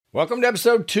Welcome to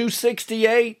episode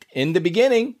 268. In the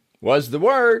beginning was the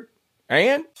Word,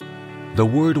 and the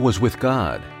Word was with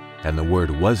God, and the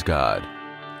Word was God,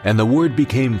 and the Word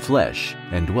became flesh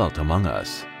and dwelt among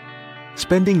us.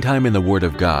 Spending time in the Word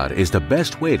of God is the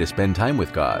best way to spend time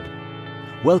with God.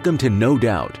 Welcome to No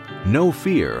Doubt, No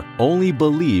Fear, Only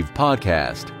Believe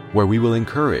podcast, where we will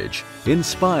encourage,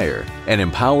 inspire, and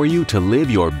empower you to live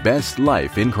your best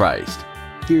life in Christ.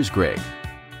 Here's Greg.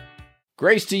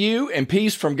 grace to you and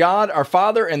peace from God, our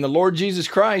Father, and the Lord Jesus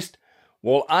Christ.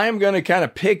 Well, I'm going to kind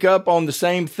of pick up on the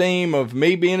same theme of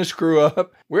me being a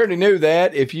screw-up. We already knew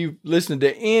that. If you listened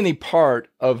to any part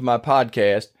of my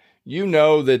podcast, you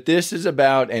know that this is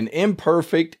about an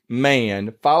imperfect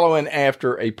man following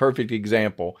after a perfect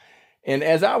example. And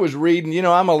as I was reading,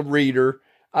 I'm a reader.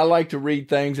 I like to read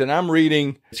things, and I'm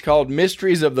reading, it's called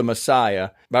Mysteries of the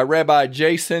Messiah by Rabbi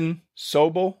Jason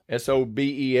Sobel,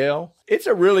 S-O-B-E-L. It's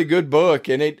a really good book,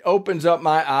 and it opens up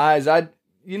my eyes.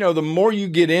 The more you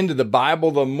get into the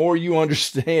Bible, the more you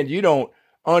understand. You don't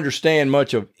understand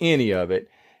much of any of it.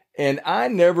 And I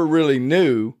never really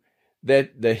knew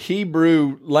that the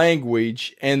Hebrew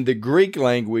language and the Greek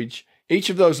language, each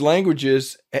of those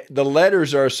languages, the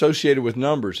letters are associated with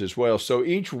numbers as well. So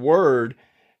each word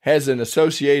has an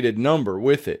associated number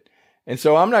with it. And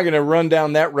so I'm not going to run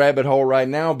down that rabbit hole right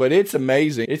now, but it's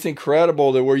amazing. It's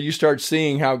incredible that where you start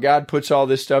seeing how God puts all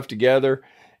this stuff together.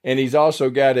 And he's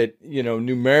also got it,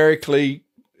 numerically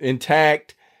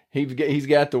intact. He's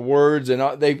got the words, and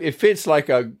it fits like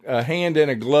a hand in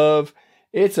a glove.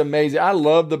 It's amazing. I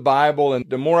love the Bible, and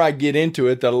the more I get into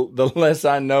it, the less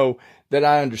I know that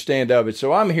I understand of it.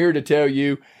 So I'm here to tell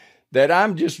you that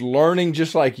I'm just learning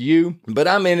just like you, but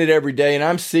I'm in it every day, and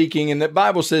I'm seeking. And the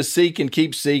Bible says seek and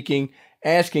keep seeking,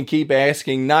 ask and keep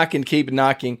asking, knock and keep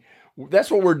knocking. That's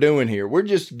what we're doing here. We're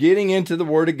just getting into the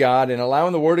Word of God and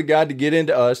allowing the Word of God to get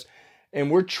into us,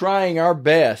 and we're trying our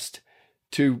best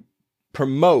to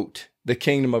promote the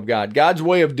kingdom of God, God's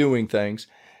way of doing things.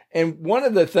 And one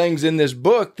of the things in this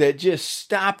book that just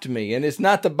stopped me, and it's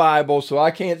not the Bible, so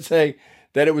I can't say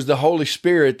that it was the Holy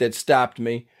Spirit that stopped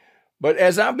me, but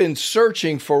as I've been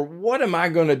searching for what am I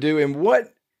going to do and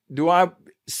what do I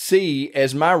see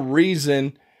as my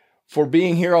reason for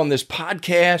being here on this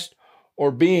podcast or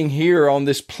being here on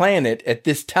this planet at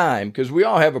this time, because we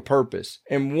all have a purpose.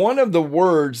 And one of the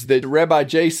words that Rabbi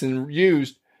Jason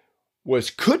used was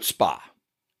chutzpah.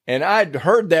 And I'd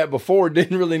heard that before,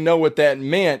 didn't really know what that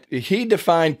meant. He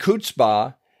defined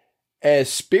chutzpah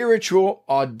as spiritual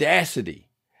audacity.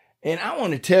 And I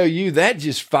want to tell you, that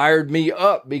just fired me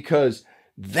up, because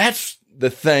that's the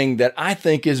thing that I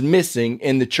think is missing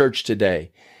in the church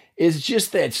today, is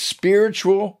just that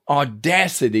spiritual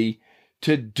audacity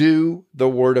to do the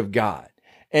Word of God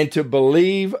and to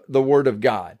believe the Word of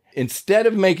God. Instead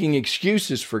of making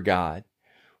excuses for God,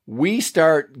 we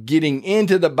start getting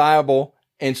into the Bible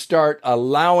and start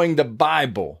allowing the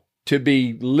Bible to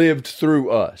be lived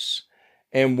through us.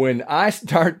 And when I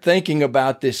start thinking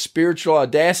about this spiritual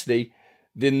audacity,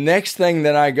 the next thing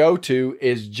that I go to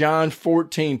is John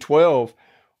 14:12,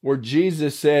 where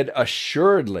Jesus said,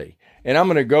 assuredly. And I'm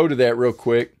going to go to that real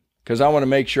quick because I want to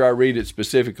make sure I read it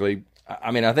specifically.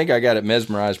 I think I got it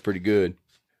memorized pretty good.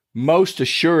 Most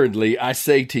assuredly, I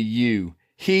say to you,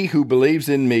 he who believes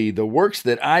in me, the works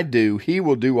that I do, he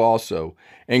will do also.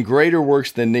 And greater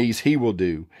works than these he will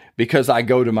do, because I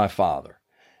go to my Father.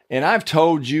 And I've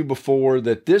told you before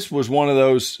that this was one of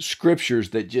those scriptures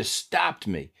that just stopped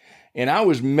me. And I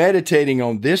was meditating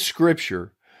on this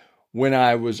scripture when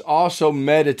I was also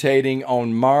meditating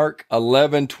on Mark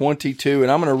 11:22. And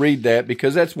I'm going to read that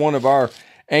because that's one of our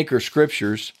anchor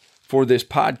scriptures for this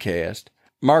podcast.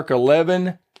 Mark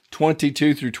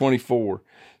 11:22 through 24.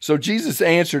 So Jesus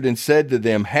answered and said to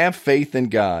them, have faith in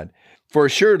God. For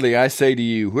assuredly I say to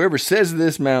you, whoever says to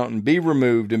this mountain, be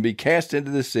removed and be cast into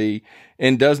the sea,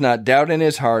 and does not doubt in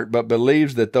his heart, but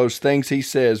believes that those things he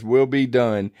says will be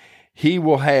done, he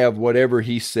will have whatever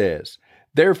he says.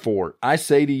 Therefore, I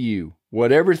say to you,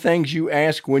 whatever things you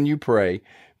ask when you pray,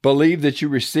 believe that you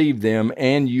receive them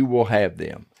and you will have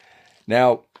them.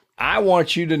 Now, I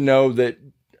want you to know that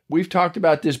we've talked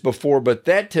about this before, but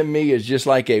that to me is just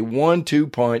like a 1-2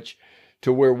 punch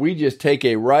to where we just take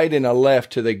a right and a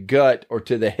left to the gut or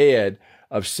to the head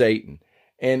of Satan.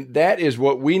 And that is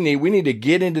what we need. We need to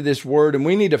get into this word, and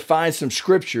we need to find some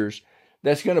scriptures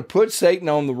that's going to put Satan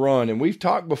on the run. And we've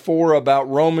talked before about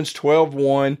Romans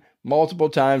 12:1 multiple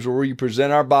times, where we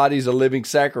present our bodies a living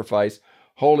sacrifice,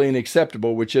 holy and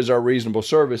acceptable, which is our reasonable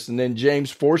service. And then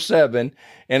James 4:7.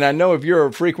 And I know if you're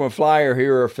a frequent flyer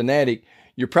here or a fanatic,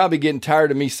 you're probably getting tired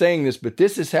of me saying this, but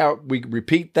this is how we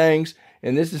repeat things,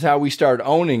 and this is how we start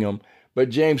owning them. But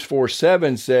James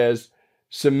 4:7 says,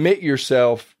 submit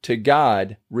yourself to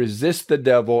God, resist the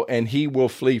devil, and he will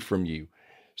flee from you.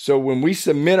 So when we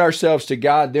submit ourselves to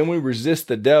God, then we resist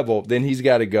the devil, then he's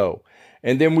got to go.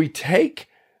 And then we take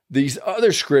these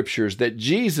other scriptures that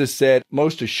Jesus said,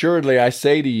 most assuredly I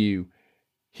say to you,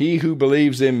 he who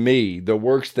believes in me, the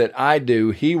works that I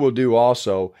do, he will do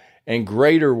also, and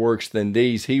greater works than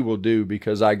these he will do,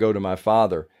 because I go to my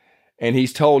Father. And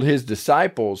he's told his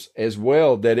disciples as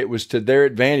well that it was to their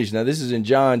advantage. Now, this is in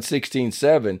John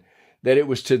 16:7, that it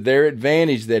was to their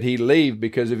advantage that he leave,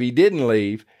 because if he didn't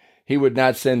leave, he would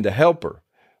not send the helper.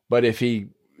 But if he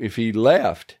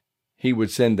left, he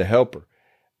would send the helper.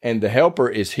 And the helper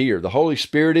is here. The Holy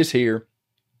Spirit is here.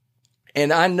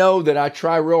 And I know that I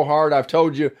try real hard. I've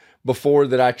told you before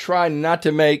that I try not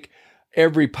to make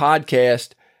every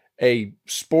podcast a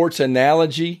sports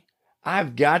analogy.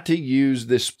 I've got to use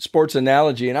this sports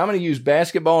analogy, and I'm going to use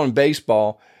basketball and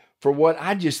baseball for what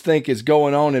I just think is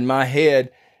going on in my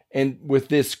head. And with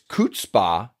this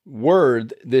chutzpah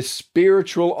word, this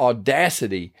spiritual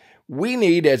audacity, we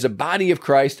need, as a body of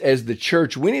Christ, as the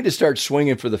church, we need to start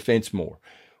swinging for the fence more.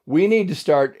 We need to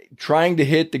start trying to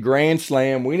hit the grand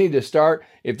slam. We need to start,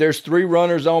 if there's 3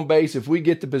 runners on base, if we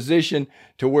get the position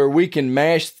to where we can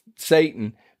mash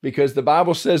Satan, because the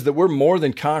Bible says that we're more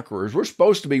than conquerors. We're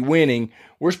supposed to be winning.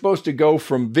 We're supposed to go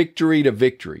from victory to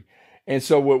victory. And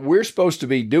so what we're supposed to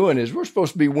be doing is we're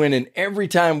supposed to be winning every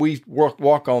time we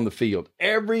walk on the field.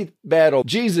 Every battle.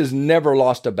 Jesus never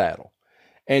lost a battle.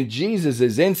 And Jesus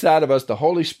is inside of us. The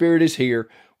Holy Spirit is here.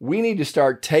 We need to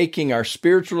start taking our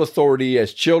spiritual authority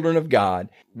as children of God.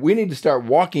 We need to start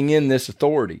walking in this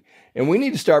authority. And we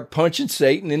need to start punching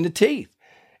Satan in the teeth.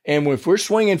 And if we're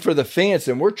swinging for the fence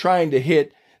and we're trying to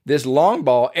hit this long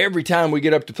ball every time we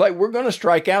get up to play, we're going to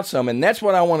strike out some. And that's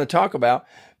what I want to talk about,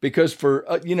 because for,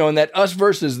 in that us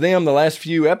versus them, the last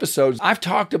few episodes, I've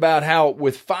talked about how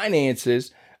with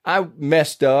finances, I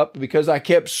messed up because I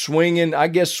kept swinging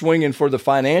for the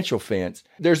financial fence.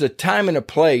 There's a time and a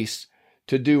place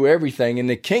to do everything. In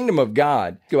the kingdom of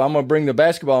God, I'm going to bring the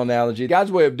basketball analogy,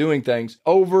 God's way of doing things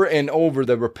over and over,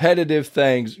 the repetitive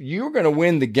things. You're going to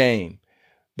win the game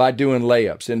by doing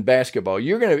layups in basketball.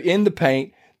 You're going to, in the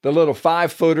paint, the little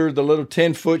 5-footer, the little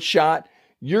 10-foot shot,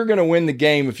 you're going to win the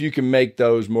game if you can make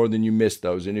those more than you miss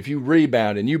those. And if you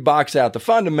rebound and you box out the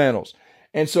fundamentals.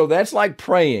 And so that's like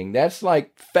praying. That's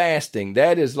like fasting.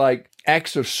 That is like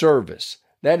acts of service.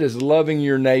 That is loving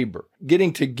your neighbor,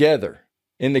 getting together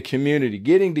in the community,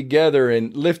 getting together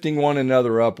and lifting one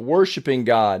another up, worshiping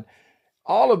God.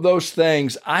 All of those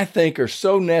things I think are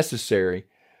so necessary.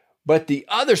 But the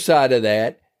other side of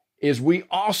that is we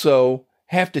also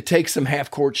have to take some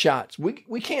half-court shots.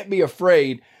 We can't be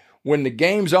afraid when the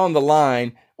game's on the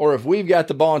line, or if we've got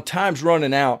the ball and time's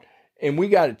running out and we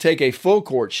got to take a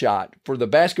full-court shot, for the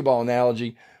basketball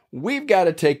analogy, we've got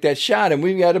to take that shot, and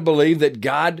we've got to believe that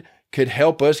God could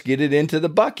help us get it into the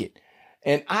bucket.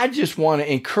 And I just want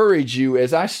to encourage you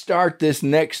as I start this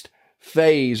next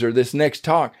phase or this next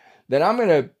talk that I'm going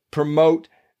to promote,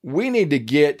 we need to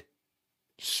get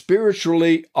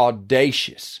spiritually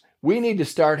audacious. We need to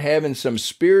start having some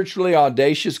spiritually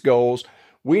audacious goals.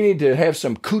 We need to have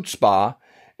some chutzpah,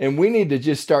 and we need to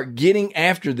just start getting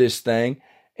after this thing.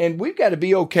 And we've got to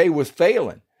be okay with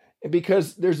failing,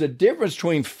 because there's a difference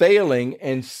between failing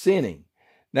and sinning.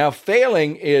 Now,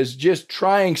 failing is just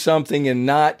trying something and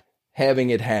not having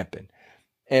it happen.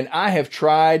 And I have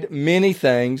tried many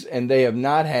things and they have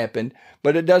not happened,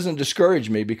 but it doesn't discourage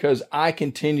me because I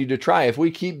continue to try. If we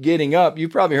keep getting up,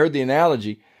 you've probably heard the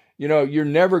analogy, you're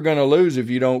never going to lose if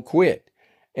you don't quit.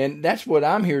 And that's what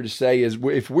I'm here to say is,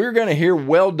 if we're going to hear,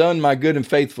 well done, my good and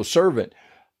faithful servant,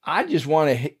 I just want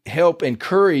to help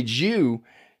encourage you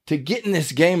to get in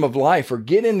this game of life, or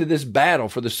get into this battle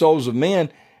for the souls of men.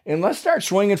 And let's start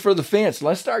swinging for the fence.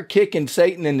 Let's start kicking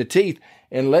Satan in the teeth,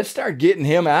 and let's start getting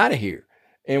him out of here.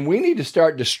 And we need to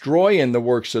start destroying the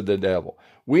works of the devil.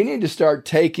 We need to start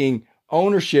taking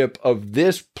ownership of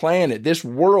this planet, this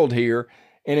world here.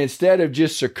 And instead of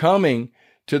just succumbing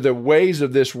to the ways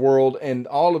of this world and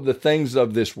all of the things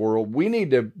of this world, we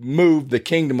need to move the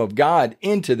kingdom of God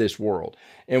into this world.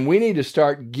 And we need to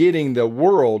start getting the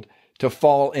world to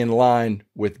fall in line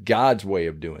with God's way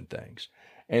of doing things.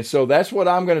 And so that's what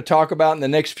I'm going to talk about in the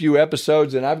next few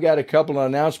episodes. And I've got a couple of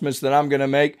announcements that I'm going to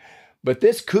make. But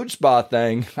this chutzpah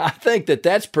thing, I think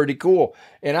that's pretty cool.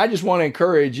 And I just want to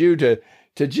encourage you to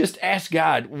just ask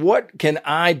God, what can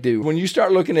I do? When you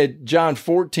start looking at John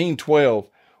 14:12,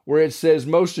 where it says,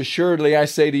 most assuredly I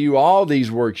say to you, all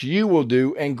these works you will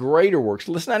do, and greater works.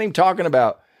 Let's not even talking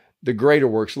about the greater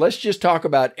works. Let's just talk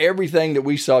about everything that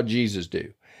we saw Jesus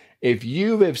do. If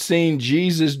you have seen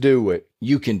Jesus do it,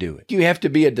 you can do it. You have to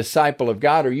be a disciple of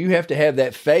God, or you have to have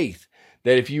that faith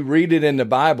that if you read it in the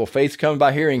Bible, faith comes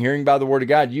by hearing, hearing by the word of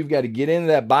God. You've got to get into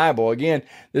that Bible. Again,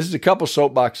 this is a couple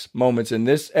soapbox moments in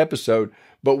this episode,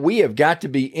 but we have got to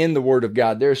be in the word of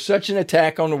God. There's such an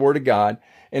attack on the word of God,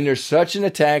 and there's such an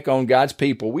attack on God's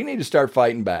people. We need to start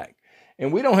fighting back.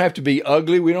 And we don't have to be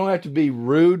ugly. We don't have to be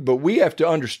rude, but we have to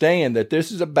understand that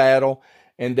this is a battle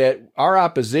and that our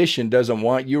opposition doesn't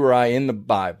want you or I in the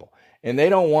Bible. And they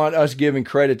don't want us giving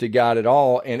credit to God at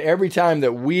all. And every time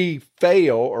that we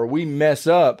fail or we mess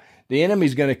up, the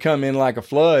enemy's going to come in like a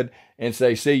flood and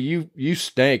say, see, you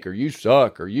stink, or you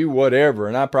suck, or you whatever.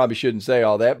 And I probably shouldn't say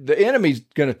all that. The enemy's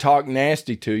going to talk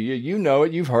nasty to you. You know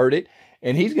it. You've heard it.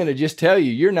 And he's going to just tell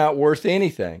you, you're not worth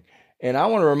anything. And I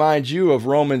want to remind you of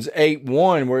Romans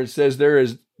 8:1, where it says, there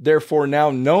is therefore now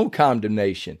no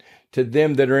condemnation to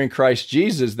them that are in Christ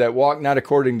Jesus, that walk not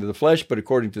according to the flesh, but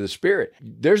according to the Spirit.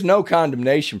 There's no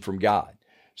condemnation from God.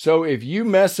 So if you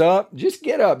mess up, just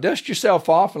get up, dust yourself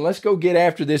off, and let's go get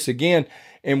after this again.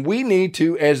 And we need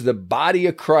to, as the body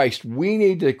of Christ, we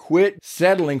need to quit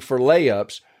settling for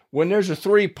layups. When there's a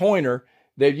three-pointer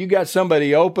that you got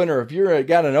somebody open, or if you're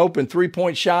got an open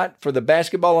three-point shot for the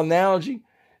basketball analogy,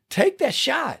 take that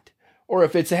shot. Or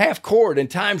if it's a half court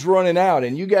and time's running out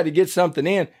and you got to get something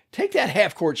in, take that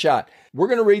half court shot. We're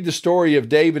going to read the story of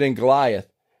David and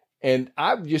Goliath. And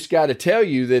I've just got to tell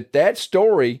you that that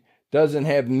story doesn't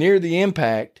have near the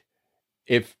impact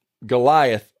if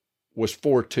Goliath was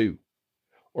 4'2",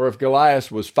 or if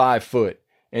Goliath was 5 foot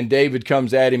and David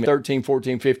comes at him at 13,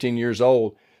 14, 15 years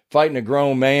old, fighting a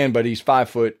grown man, but he's 5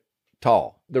 foot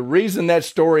tall. The reason that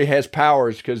story has power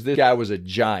is because this guy was a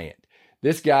giant.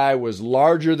 This guy was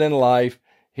larger than life.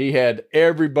 He had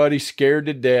everybody scared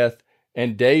to death.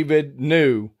 And David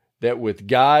knew that with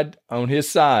God on his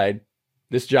side,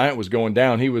 this giant was going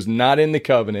down. He was not in the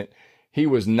covenant. He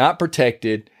was not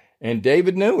protected. And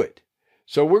David knew it.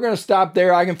 So we're going to stop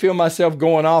there. I can feel myself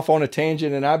going off on a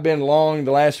tangent, and I've been long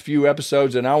the last few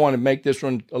episodes, and I want to make this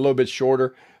one a little bit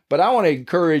shorter. But I want to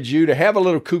encourage you to have a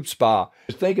little chutzpah.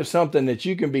 Think of something that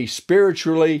you can be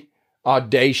spiritually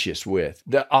audacious with.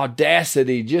 The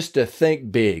audacity just to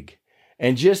think big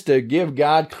and just to give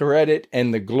God credit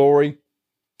and the glory.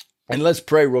 And let's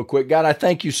pray real quick. God, I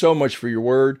thank you so much for your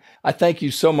word. I thank you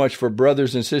so much for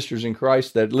brothers and sisters in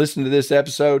Christ that listen to this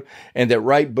episode and that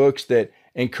write books that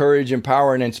encourage,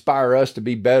 empower, and inspire us to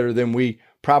be better than we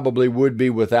probably would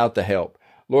be without the help.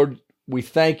 Lord, we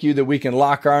thank you that we can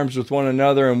lock arms with one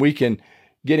another and we can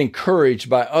get encouraged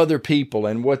by other people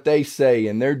and what they say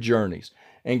in their journeys.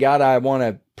 And God, I want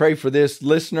to pray for this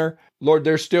listener. Lord,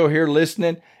 they're still here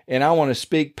listening, and I want to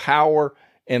speak power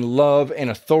and love and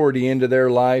authority into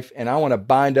their life. And I want to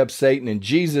bind up Satan in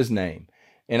Jesus' name.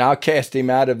 And I'll cast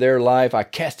him out of their life. I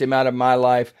cast him out of my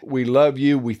life. We love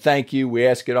you. We thank you. We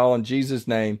ask it all in Jesus'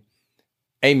 name.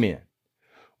 Amen.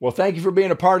 Well, thank you for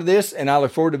being a part of this, and I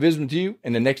look forward to visiting with you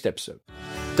in the next episode.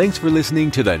 Thanks for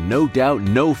listening to the No Doubt,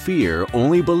 No Fear,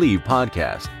 Only Believe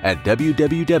podcast at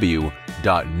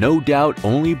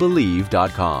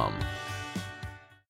www.nodoubtonlybelieve.com.